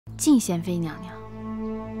敬贤妃娘娘。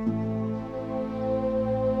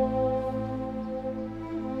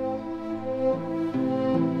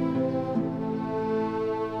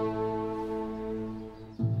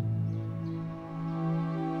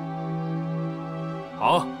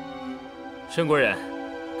好，申国人，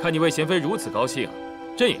看你为贤妃如此高兴，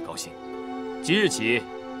朕也高兴。即日起，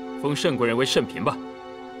封申国人为慎嫔吧。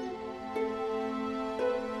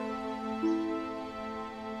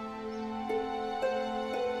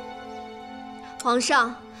 皇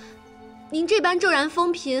上，您这般骤然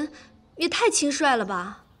封嫔，也太轻率了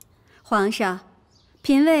吧？皇上，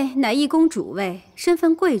嫔位乃一宫主位，身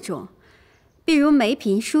份贵重，譬如梅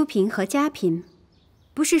嫔、淑嫔和嘉嫔，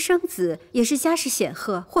不是生子，也是家世显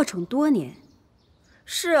赫，获宠多年。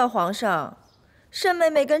是啊，皇上，慎妹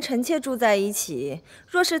妹跟臣妾住在一起，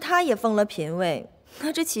若是她也封了嫔位，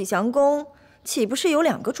那这启祥宫岂不是有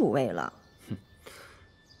2个主位了？哼，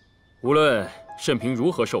无论慎嫔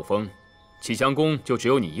如何受封。 启祥宫就只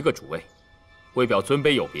有你一个主位，为表尊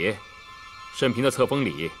卑有别，慎嫔的册封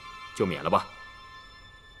礼就免了吧。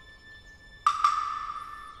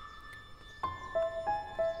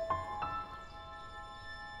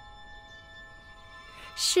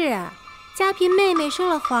是啊，嘉嫔妹妹生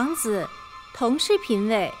了皇子，同是嫔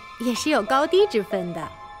位，也是有高低之分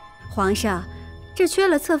的。皇上，这缺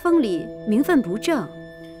了册封礼，名分不正。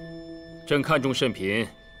朕看重慎嫔，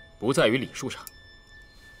不在于礼数上。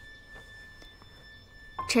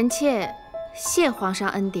 臣妾谢皇上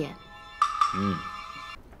恩典。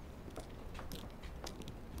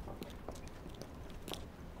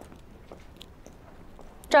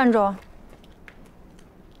站住！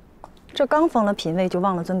这刚封了嫔位就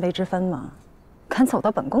忘了尊卑之分吗？敢走到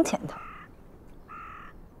本宫前头？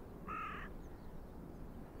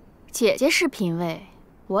姐姐是嫔位，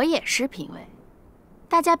我也是嫔位，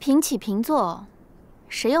大家平起平坐，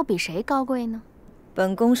谁又比谁高贵呢？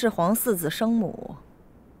本宫是皇四子生母。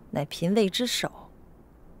 乃嫔位之首，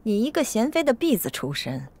你一个贤妃的婢子出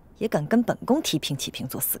身，也敢跟本宫提平起平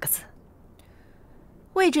坐4个字？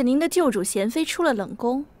为着您的旧主贤妃出了冷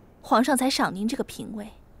宫，皇上才赏您这个嫔位。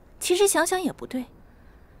其实想想也不对，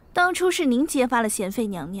当初是您揭发了贤妃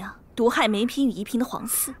娘娘毒害梅嫔与宜嫔的皇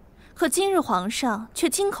嗣，可今日皇上却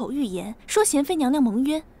金口玉言说贤妃娘娘蒙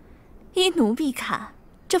冤。依奴婢看，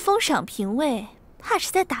这封赏嫔位，怕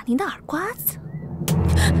是在打您的耳刮子。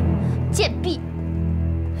贱婢！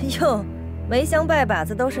 哟，梅香拜把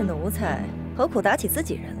子都是奴才，何苦打起自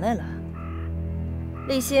己人来了？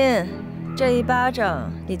立新，这一巴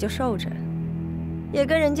掌你就受着，也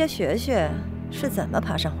跟人家学学是怎么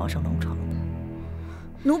爬上皇上龙床的。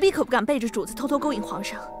奴婢可不敢背着主子偷偷勾引皇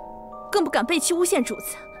上，更不敢背弃诬陷主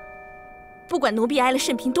子。不管奴婢挨了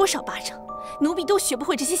慎嫔多少巴掌，奴婢都学不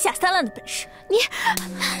会这些下三滥的本事。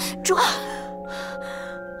主，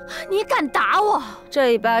你敢打我？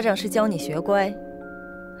这一巴掌是教你学乖。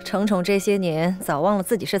 宠宠这些年早忘了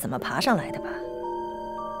自己是怎么爬上来的吧？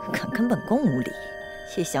敢跟本宫无礼，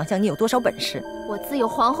也想想你有多少本事。我自有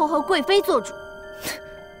皇后和贵妃做主，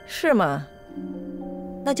是吗？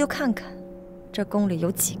那就看看，这宫里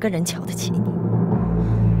有几个人瞧得起你。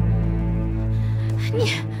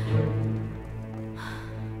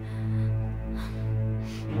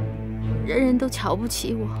人人都瞧不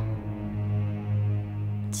起我，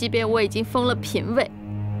即便我已经封了嫔位，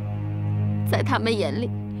在他们眼里。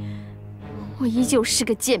 我依旧是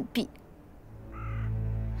个贱婢。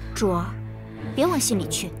主儿，别往心里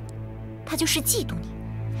去，他就是嫉妒你。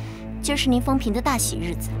今儿是您封嫔的大喜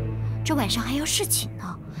日子，这晚上还要侍寝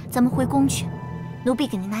呢。咱们回宫去，奴婢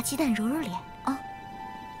给您拿鸡蛋揉揉脸啊。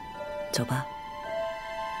走吧。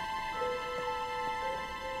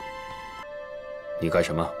你干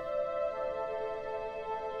什么？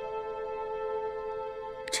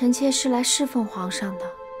臣妾是来侍奉皇上的，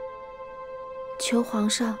求皇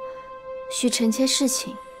上。 许臣妾侍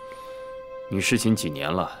寝。你侍寝几年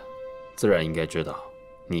了，自然应该知道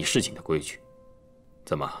你侍寝的规矩。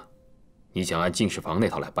怎么，你想按进士房那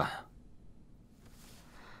套来办啊？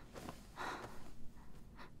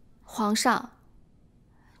皇上，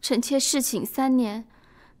臣妾侍寝3年，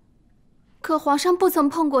可皇上不曾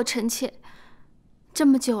碰过臣妾。这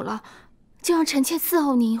么久了，就让臣妾伺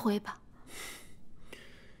候您一回吧。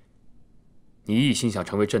你一心想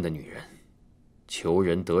成为朕的女人，求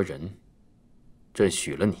人得人。 朕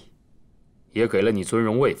许了你，也给了你尊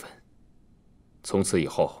荣位分。从此以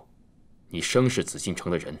后，你生是紫禁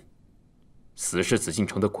城的人，死是紫禁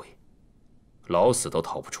城的鬼，老死都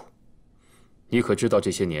逃不出。你可知道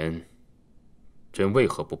这些年，朕为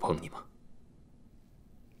何不碰你吗？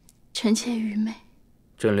臣妾愚昧。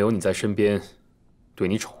朕留你在身边，对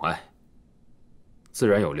你宠爱，自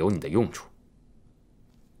然有留你的用处。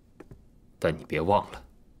但你别忘了，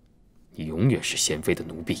你永远是贤妃的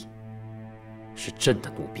奴婢，是朕的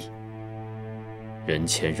奴婢。人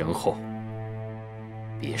前人后，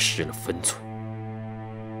别失了分寸。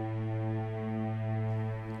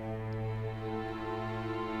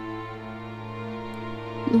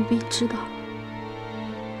奴婢知道了。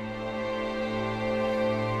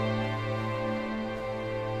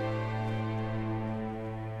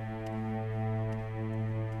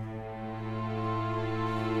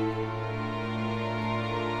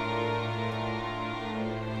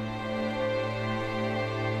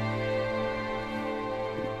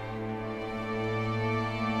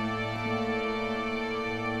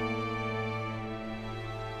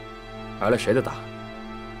挨了谁的打？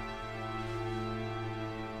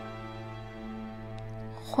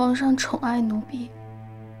皇上宠爱奴婢，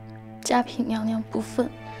嘉嫔娘娘不忿，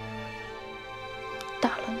打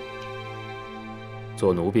了奴婢。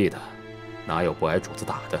做奴婢的，哪有不挨主子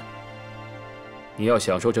打的？你要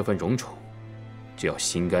享受这份荣宠，就要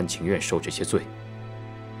心甘情愿受这些罪。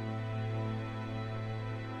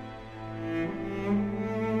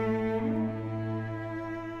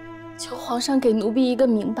求皇上给奴婢一个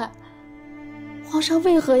明白。皇上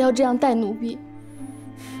为何要这样待奴婢？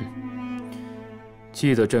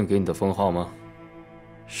记得朕给你的封号吗？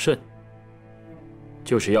慎，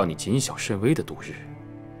就是要你谨小慎微的度日。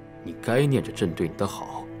你该念着朕对你的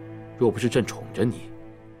好，若不是朕宠着你，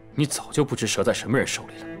你早就不知折在什么人手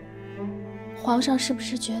里了。皇上是不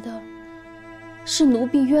是觉得是奴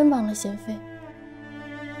婢冤枉了贤妃，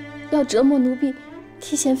要折磨奴婢，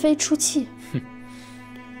替贤妃出气？哼，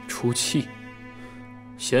出气？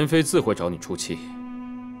贤妃自会找你出气。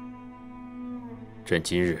朕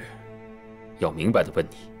今日要明白的问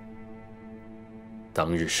你：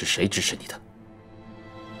当日是谁指使你的？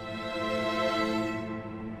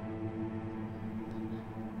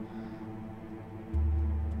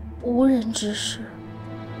无人指使。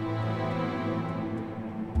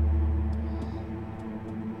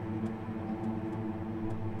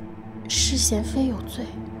是贤妃有罪。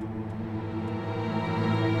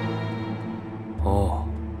哦，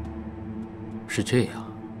是这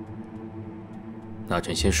样。那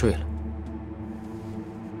朕先睡了。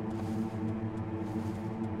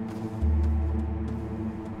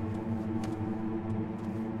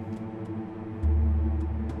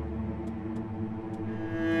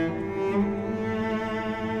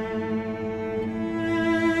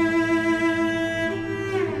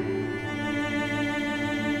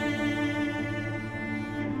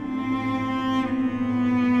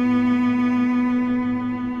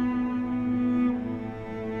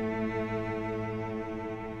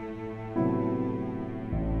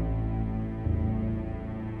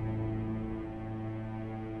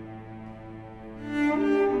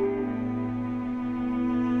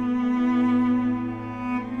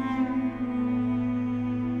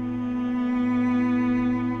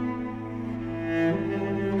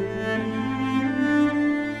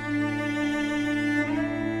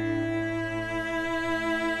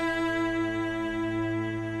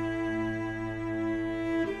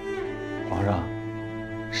皇上，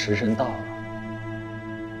时辰到了。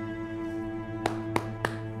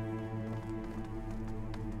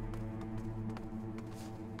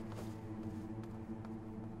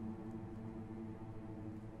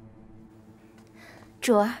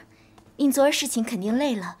主儿，因昨儿事情肯定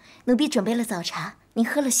累了，奴婢准备了早茶，您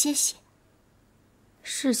喝了歇歇。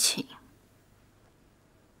事情，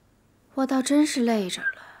我倒真是累着了。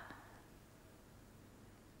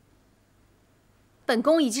本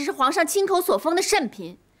宫已经是皇上亲口所封的圣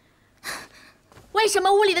嫔，为什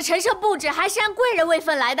么屋里的陈设布置还是按贵人位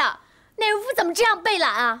分来的？内务府怎么这样背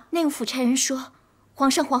懒啊？内务府差人说，皇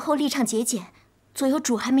上皇后立场节俭，左右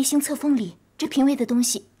主还没行册封礼，这嫔位的东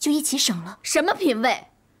西就一起省了。什么嫔位？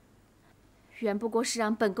原不过是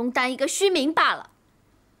让本宫担一个虚名罢了。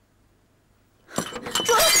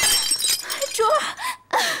主儿，主儿，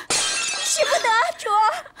使不得啊，主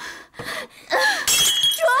儿，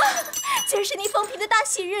主儿，今儿是您封嫔的大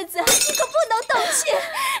喜日子，你可不能动气。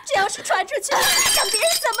这要是传出去，让别人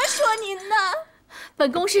怎么说您呢？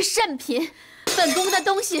本宫是圣嫔，本宫的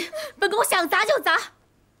东西，本宫想砸就砸，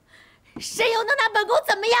谁又能拿本宫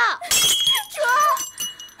怎么样？主儿，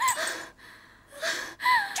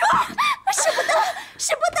主儿，使不得，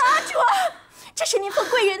使不得啊，主儿！这是您封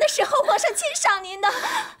贵人的时候，皇上亲赏您的，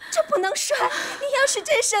这不能摔。您要是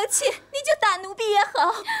真生气，你就打奴婢也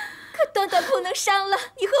好，可断断不能伤了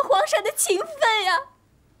你和皇上的情分呀。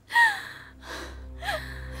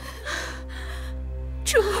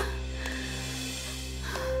主儿，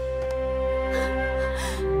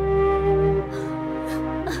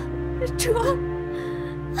主儿，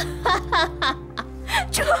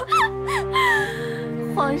主儿，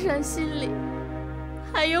皇上心里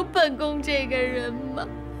还有本宫这个人吗？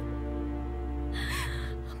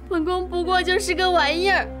本宫不过就是个玩意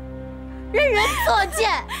儿，任人作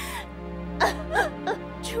践。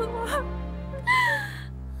珠儿，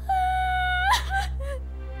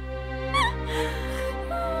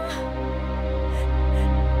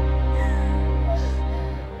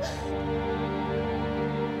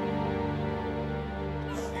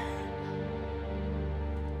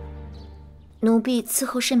奴婢伺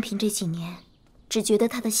候慎嫔这几年，只觉得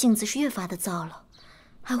她的性子是越发的糟了，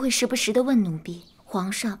还会时不时的问奴婢，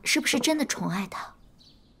皇上是不是真的宠爱她？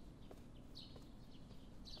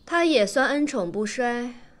他也算恩宠不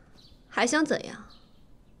衰，还想怎样？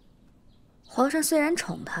皇上虽然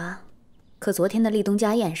宠她，可昨天的立冬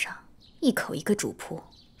家宴上，一口一个主仆，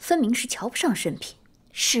分明是瞧不上慎嫔。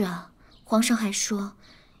是啊，皇上还说，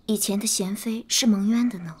以前的贤妃是蒙冤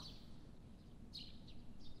的呢。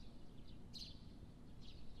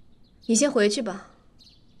你先回去吧。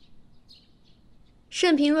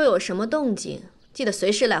慎嫔若有什么动静，记得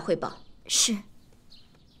随时来汇报。是。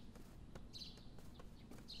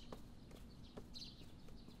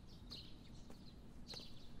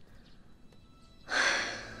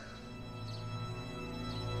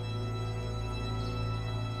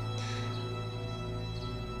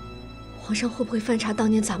皇上会不会翻查当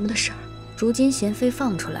年咱们的事儿？如今贤妃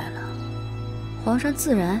放出来了，皇上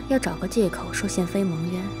自然要找个借口说贤妃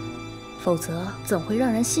蒙冤，否则怎会让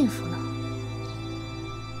人信服呢？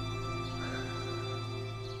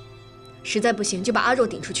实在不行，就把阿若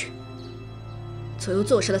顶出去，左右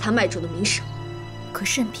坐实了他卖主的名声。可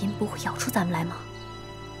慎嫔不会咬出咱们来吗？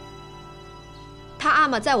他阿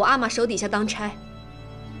玛在我阿玛手底下当差，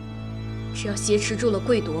只要挟持住了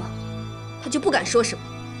贵夺，他就不敢说什么。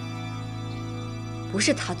不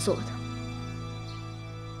是他做的，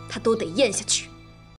他都得咽下去。